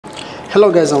Hello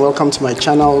guys and welcome to my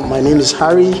channel. My name is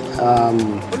Harry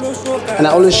and I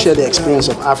always share the experience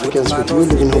of Africans with you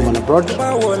living home and abroad.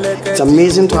 It's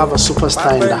amazing to have a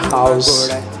superstar in the house,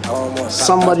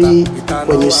 somebody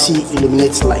when you see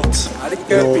illuminates light,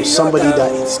 you know, somebody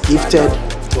that is gifted.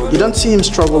 You don't see him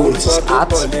struggle with his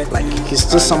art, like he's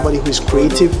just somebody who is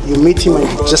creative. You meet him and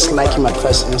you just like him at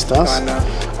first instance.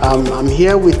 I'm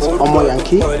here with Omo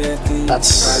Yankee,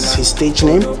 that's his stage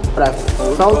name, but I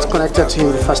felt connected to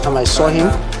him the first time I saw him,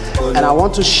 and I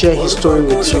want to share his story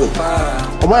with you.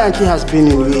 Omo Yankee has been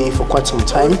in UAE for quite some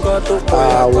time.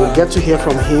 We'll get to hear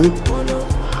from him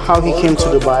how he came to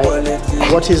Dubai,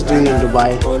 what he's doing in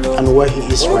Dubai, and where he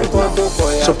is right now.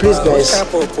 So please guys,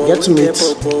 get to meet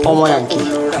Omo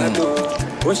Yankee.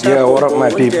 Yeah, what up my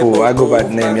people? I go by the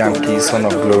name Yankee, son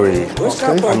of glory.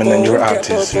 Okay. I'm a Nigerian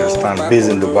artist, you understand,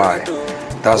 based in Dubai.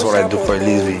 That's what I do for a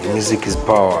living. Music is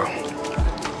power.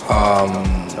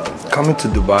 Coming to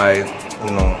Dubai,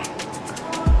 you know,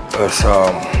 is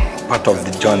part of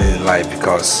the journey in life,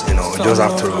 because you know, you just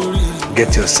have to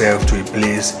get yourself to a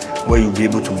place where you'll be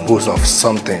able to boast of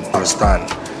something, understand?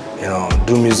 You know,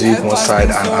 do music one side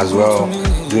and as well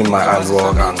doing my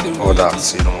artwork and all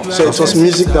that, you know. So it was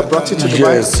music that brought you to Dubai?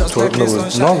 Yes, no,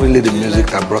 it's not really the music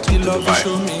that brought me to Dubai.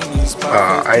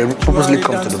 I purposely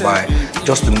come to Dubai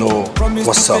just to know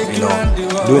what's up, you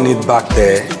know. Doing it back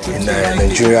there in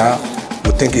Nigeria,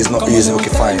 we think it's not easy. Okay,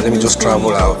 fine, let me just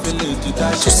travel out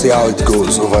to see how it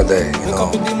goes over there, you know.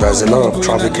 There's a lot of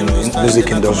traffic in the music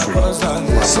industry,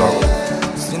 so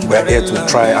we're here to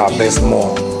try our best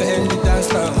more.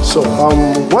 So,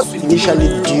 what initially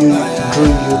drew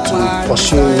you to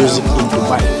pursue music in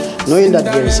Dubai? Knowing that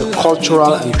there is a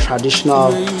cultural and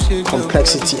traditional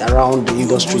complexity around the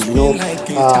industry, you know,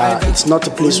 it's not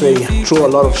a place where you throw a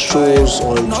lot of shows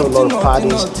or you throw a lot of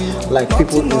parties like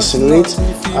people insinuate.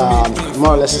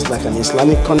 More or less it's like an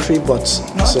Islamic country, but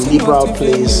it's a liberal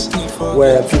place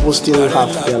where people still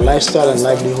have their lifestyle and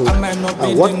livelihood.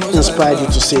 What inspired you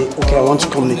to say, okay, I want to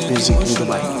come make music in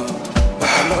Dubai?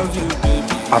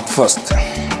 At first,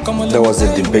 there was a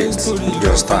debate, you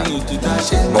understand,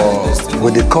 but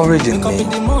with the courage in me,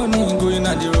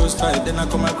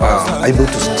 able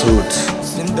to stood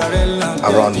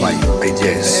around my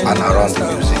ideas and around the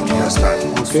music, you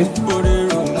understand? Okay.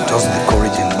 Just the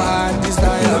courage in me,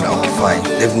 you know, that okay, fine,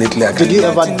 definitely I can. Did you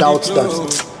ever doubt that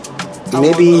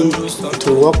maybe it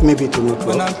will work, maybe it will not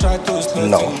work?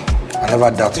 No, I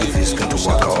never doubted if it's going to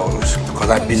work out, because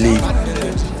I believe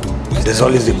there's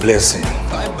always a blessing.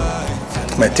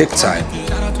 It might take time,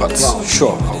 but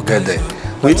sure, I'll get there.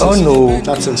 We all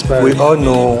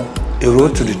know a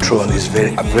road to the throne is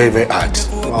very, very hard.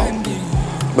 Wow.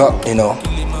 But you know,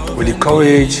 with the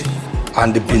courage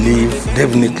and the belief,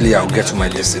 definitely I'll get to my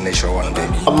destination one day.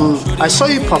 I saw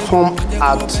you perform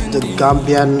at the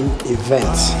Gambian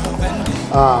event.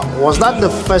 Was that the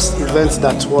first event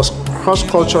that was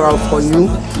cross-cultural for you?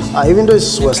 Even though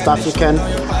it's West African,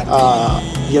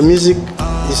 your music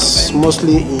is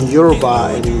mostly in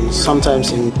Yoruba and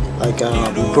sometimes in like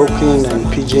Broken and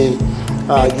Pidgin.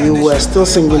 You were still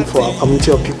singing for a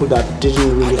community of people that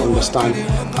didn't really understand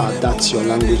that's your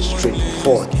language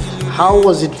straightforward. How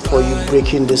was it for you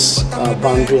breaking this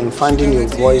boundary and finding your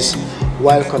voice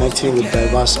while connecting with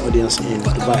diverse audience in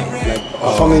Dubai, like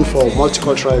performing for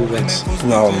multicultural events?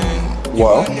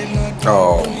 Well,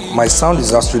 my sound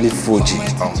is actually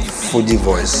Fuji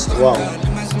voice. Wow.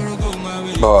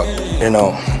 But you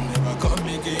know,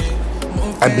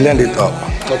 I blend it up.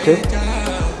 Okay.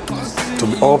 To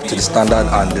be up to the standard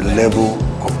and the level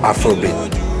of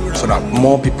Afrobeat, so that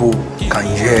more people can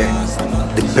hear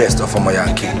the best of Omo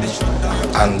Yankee.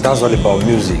 And that's all about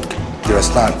music. You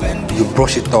understand? You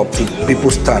brush it up to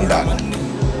people's standard.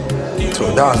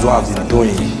 So that's what I've been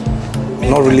doing.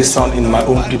 Not really sound in my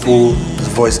own people's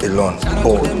voice alone,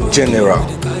 but general.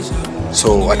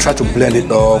 So I try to blend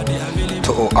it up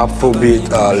to Afrobeat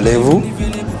level.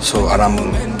 So, and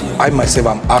I myself,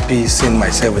 I'm happy seeing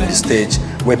myself in the stage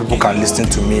where people can listen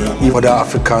to me. If other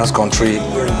Africans country,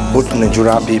 both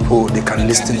Nigerian people, they can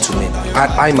listen to me.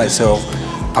 And I myself,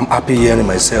 I'm happy hearing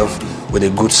myself with a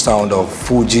good sound of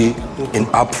Fuji in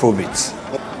Afrobeat.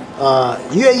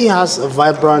 UAE has a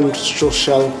vibrant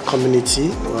social community.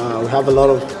 We have a lot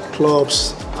of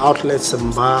clubs, outlets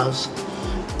and bars.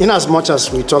 In as much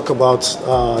as we talk about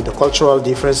the cultural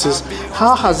differences,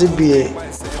 how has it been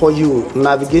for you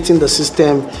navigating the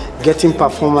system, getting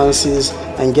performances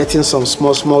and getting some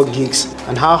small gigs,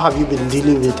 and how have you been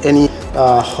dealing with any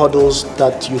hurdles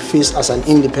that you face as an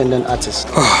independent artist?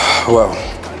 Well,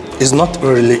 it's not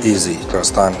really easy,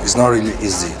 understand? It's not really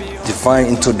easy. Define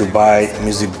into Dubai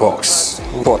music box.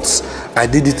 But I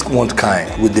did it one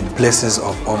kind with the blessings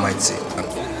of Almighty.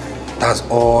 That's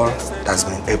all that's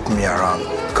been helping me around.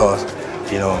 Because,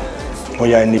 you know, when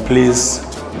you're in a place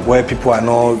where people are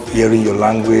not hearing your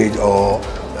language, or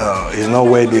it's not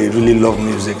where they really love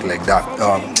music like that,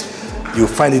 you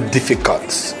find it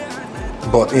difficult.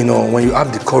 But, you know, when you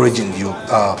have the courage in you,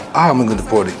 how am I going to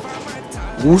put it?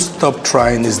 Who stop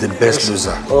trying is the best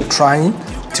loser. Trying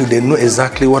till they know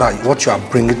exactly what you are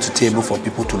bringing to the table for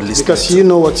people to listen because to. You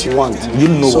know what you want. You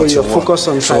know so what you want. So you're focused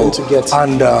on trying to get.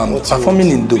 And performing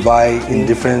in Dubai in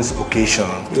different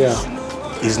occasions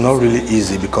is not really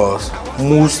easy, because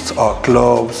most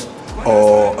clubs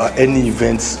or any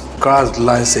events requires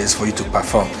licenses for you to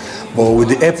perform. But with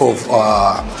the help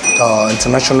of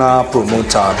international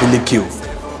promoter Billy Q,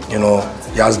 you know,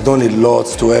 he has done a lot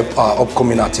to help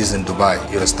upcoming artists in Dubai.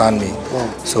 You understand me?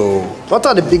 Wow. So, what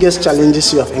are the biggest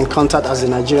challenges you have encountered as a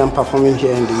Nigerian performing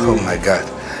here in the UAE? Oh my God,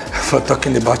 we're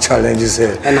talking about challenges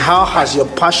here. And how has your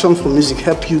passion for music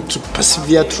helped you to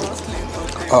persevere through?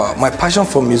 My passion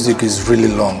for music is really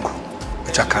long,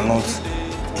 which I cannot,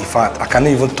 in fact, I cannot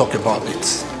even talk about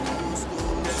it.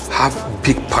 I have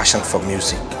big passion for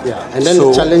music. Yeah, and then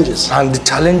the challenges. And the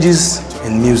challenges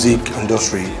in music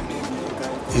industry,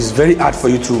 it's very hard for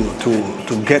you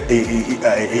to get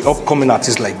a upcoming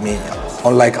artist like me,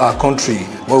 unlike our country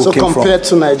where we came from. Compared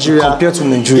to Nigeria,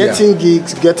 getting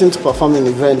gigs, getting to perform in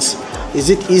events, is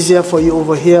it easier for you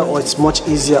over here, or it's much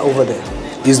easier over there?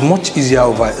 It's much easier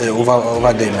over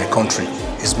there in my country.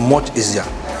 It's much easier.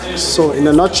 So in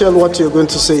a nutshell, what you're going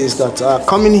to say is that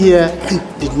coming here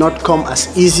did not come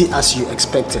as easy as you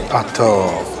expected. At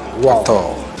all. Wow. At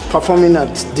all. Performing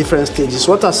at different stages,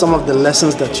 what are some of the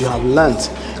lessons that you have learned,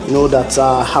 you know, that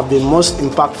have been most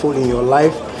impactful in your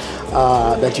life,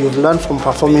 that you've learned from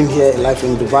performing here live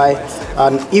in Dubai?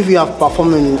 And if you have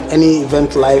performed in any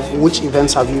event live, which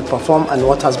events have you performed, and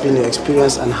what has been your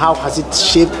experience, and how has it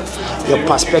shaped your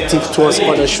perspective towards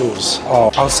other shows?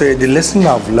 I'll say the lesson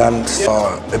I've learned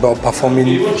about performing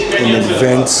in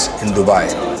events in Dubai.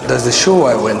 There's the show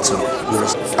I went to,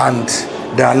 and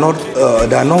there are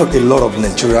not a lot of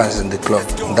Nigerians in the club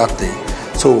that day.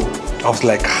 So I was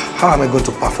like, how am I going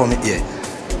to perform it here?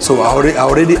 So I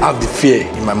already have the fear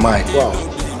in my mind. Wow.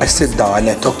 I sit down and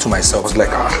I talk to myself. I was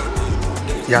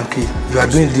like, Yankee, you are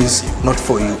doing this not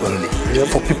for you only,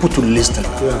 for people to listen.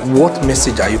 What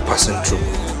message are you passing through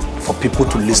for people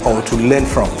to listen or to learn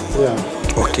from?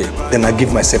 Okay, then I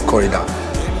give myself corridor.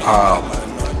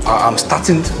 I'm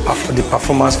starting the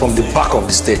performance from the back of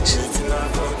the stage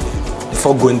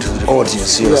before going to the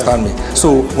audience, you understand me?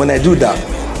 So when I do that,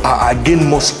 I gain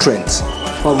more strength.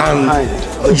 From behind.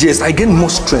 Yes, I gain more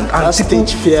strength. And that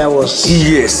stage fear was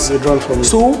withdrawn from you.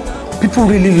 So people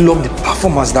really love the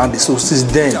performance that day. So since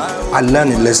then, I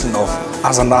learned a lesson of,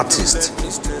 as an artist,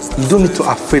 you don't need to be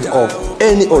afraid of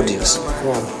any audience.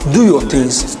 Do your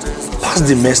things, pass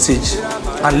the message,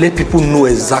 and let people know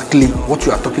exactly what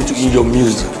you are talking to in your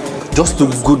music. Just do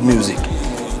good music.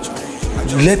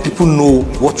 Let people know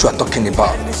what you are talking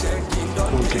about.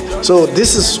 Okay. So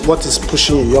this is what is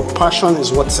pushing you. Your passion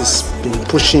is what has been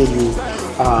pushing you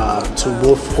to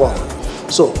move forward.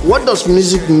 So what does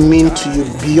music mean to you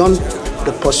beyond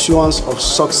the pursuance of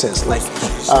success, like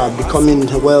becoming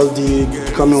wealthy,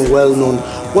 becoming well-known?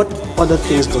 What other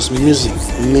things does music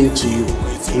mean to you,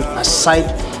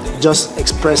 aside just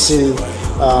expressing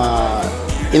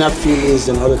inner feelings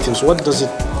and other things? What does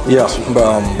it mean to you?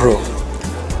 Bro,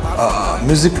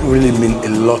 music really means a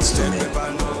lot to me.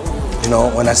 You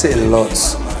know, when I say a lot,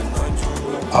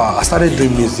 I started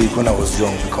doing music when I was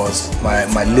young because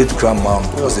my late grandma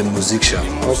was a musician.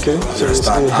 Okay. You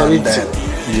understand? And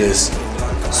yes.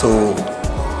 So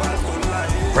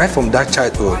right from that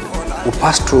childhood, we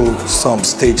passed through some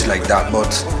stage like that.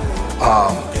 But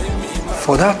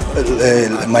for that,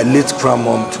 my late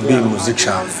grandma to be a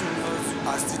musician,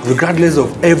 regardless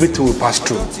of everything we passed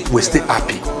through, we're still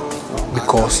happy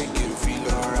because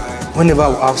whenever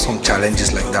we have some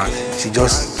challenges like that, she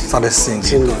just started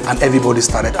singing and everybody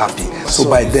started happy. So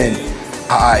by then,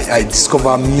 I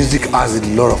discovered music has a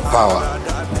lot of power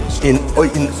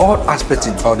in all aspects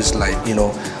of this life. You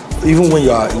know, even when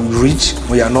you are rich,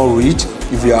 when you are not rich,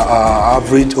 if you are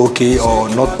average, okay, or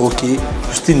not okay,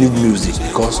 you still need music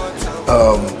because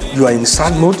you are in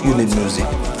sad mode, you need music.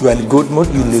 You are in good mode,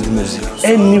 you need music.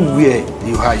 Anywhere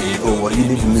you are in the world, you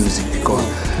need music because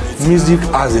music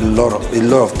has a lot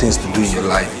of things to do in your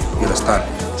life. You understand?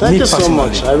 Thank you so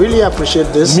much. I really appreciate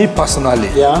this. Me personally,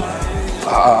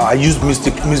 I use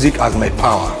music as my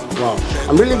power. Wow.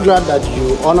 I'm really glad that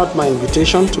you honored my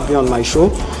invitation to be on my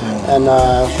show, and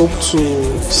I hope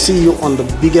to see you on the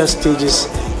bigger stages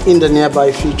in the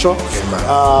nearby future.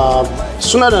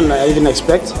 sooner than I even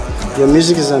expect. Your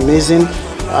music is amazing.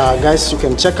 Guys, you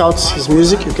can check out his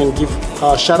music. You can give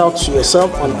a shout out to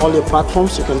yourself on all your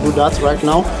platforms. You can do that right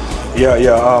now. I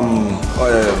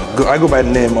go by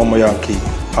the name Omo Yankee,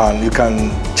 and you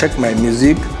can check my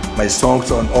music, my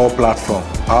songs on all platforms.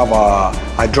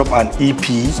 I dropped an EP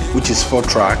which is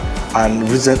 4-track, and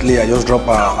recently I just dropped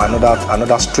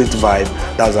another street vibe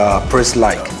that's a press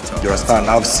like. You understand?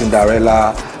 I have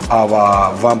Cinderella, I have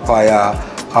a Vampire,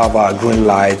 I have a Green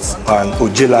Lights, and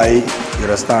Ojelai. You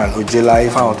understand? Ojelai,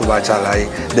 if I want to buy Chalai.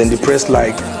 Then the press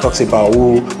like talks about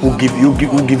who give you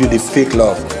the fake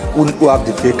love, who have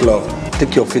the fake love.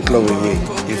 Take your fake love away.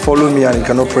 You follow me and you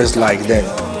cannot press like, then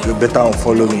you better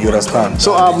unfollow me. You understand?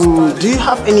 So do you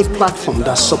have any platform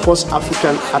that supports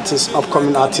African artists,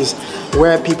 upcoming artists,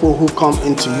 where people who come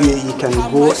into UAE can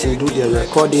go and do their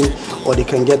recording, or they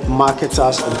can get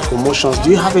marketers and promotions? Do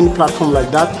you have any platform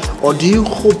like that, or do you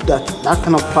hope that that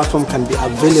kind of platform can be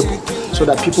available so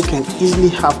that people can easily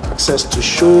have access to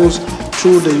shows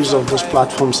through the use of those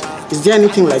platforms? Is there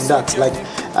anything like that? Like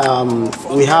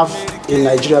we have in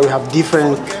Nigeria, we have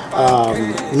different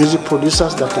music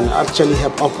producers that can actually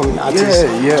help upcoming artists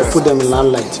to put them in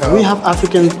limelight. We have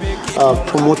African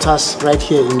promoters right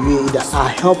here in UAE that are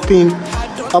helping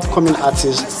upcoming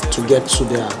artists to get to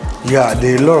their... Yeah,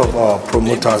 there are a lot of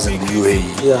promoters in the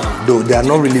UAE. Though they are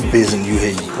not really based in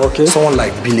UAE. Okay. Someone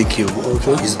like Billy Q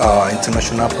is an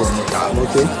international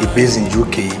promoter. He's based in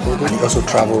UK and he also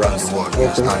travels around the world. You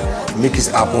understand? Make it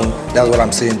happen. That's what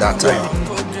I'm saying that time.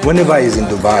 Whenever he's in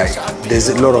Dubai, there's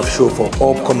a lot of show for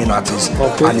upcoming artists,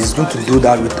 and he's going to do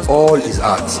that with all his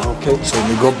arts. So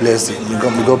may God bless it. May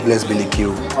God bless Billy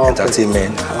Q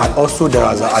Entertainment, and also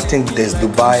I think there's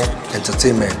Dubai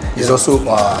Entertainment. It's also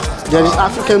there is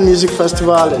African Music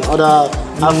Festival and other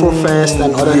Afrofest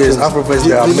and other things. Afrofest.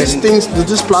 Do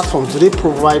these platforms, do they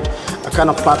provide a kind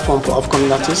of platform for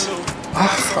upcoming artists?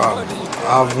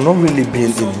 I've not really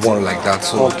been in one like that.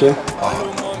 So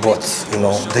but you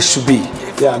know, there should be.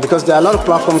 Yeah, because there are a lot of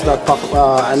platforms that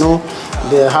I know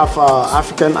they have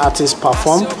African artists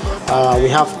perform. We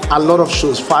have a lot of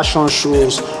shows, fashion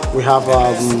shows, we have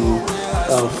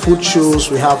food shows,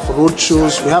 we have road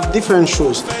shows, we have different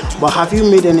shows. But have you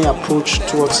made any approach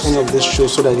towards any of these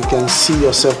shows so that you can see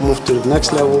yourself move to the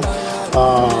next level?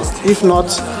 If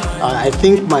not, I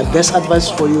think my best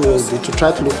advice for you will be to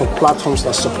try to look for platforms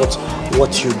that support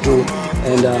what you do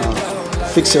and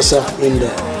fix yourself in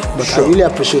there. But I really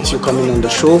appreciate you coming on the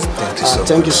show.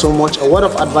 Thank you so much. A word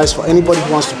of advice for anybody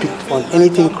who wants to pick on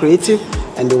anything creative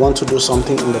and they want to do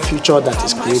something in the future that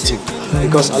is creative.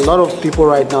 Because a lot of people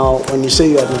right now, when you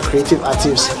say you are a creative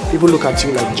artist, people look at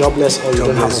you like jobless or you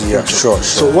don't have a future.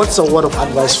 So what's a word of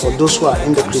advice for those who are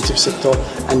in the creative sector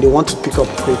and they want to pick up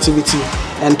creativity?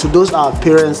 And to those our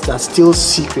parents that still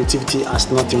see creativity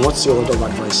as nothing, what's your word of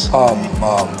advice?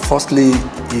 Firstly,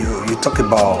 you talk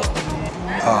about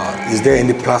is there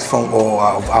any platform, or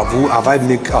have I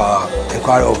made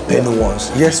inquiry of anyone's?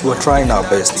 Yes, we're trying our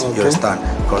best, you understand,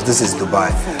 because this is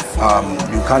Dubai.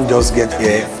 You can't just get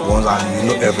here once and you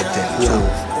know everything. So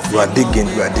we are digging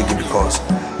because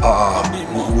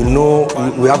we know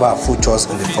we have our futures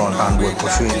in the front and we're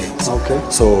pursuing it.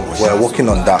 So we're working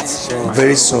on that.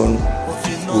 Very soon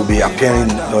we'll be appearing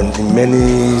in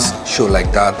many shows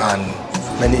like that and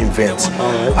many events.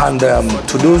 And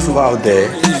to those who are out there,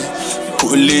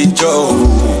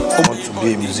 want to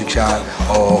be a musician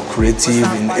or creative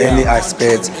in any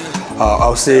aspect,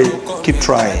 I'll say keep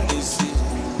trying.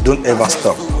 Don't ever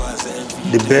stop.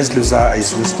 The best loser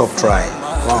is who stop trying.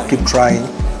 Keep trying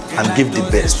and give the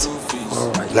best.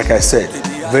 Like I said,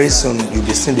 very soon you'll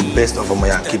be seeing the best of Omo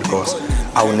Yankee because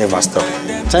I will never stop.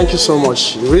 Thank you so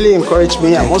much. You really encourage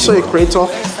me. I'm also a creator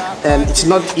and it's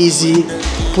not easy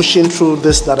pushing through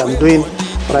this that I'm doing.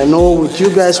 But I know with you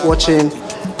guys watching,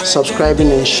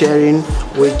 subscribing and sharing,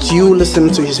 with you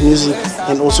listening to his music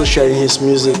and also sharing his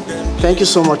music, thank you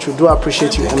so much. We do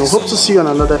appreciate you and we hope to see you on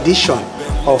another edition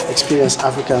of Experience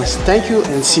Africans. Thank you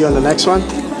and see you on the next one.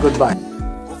 Goodbye.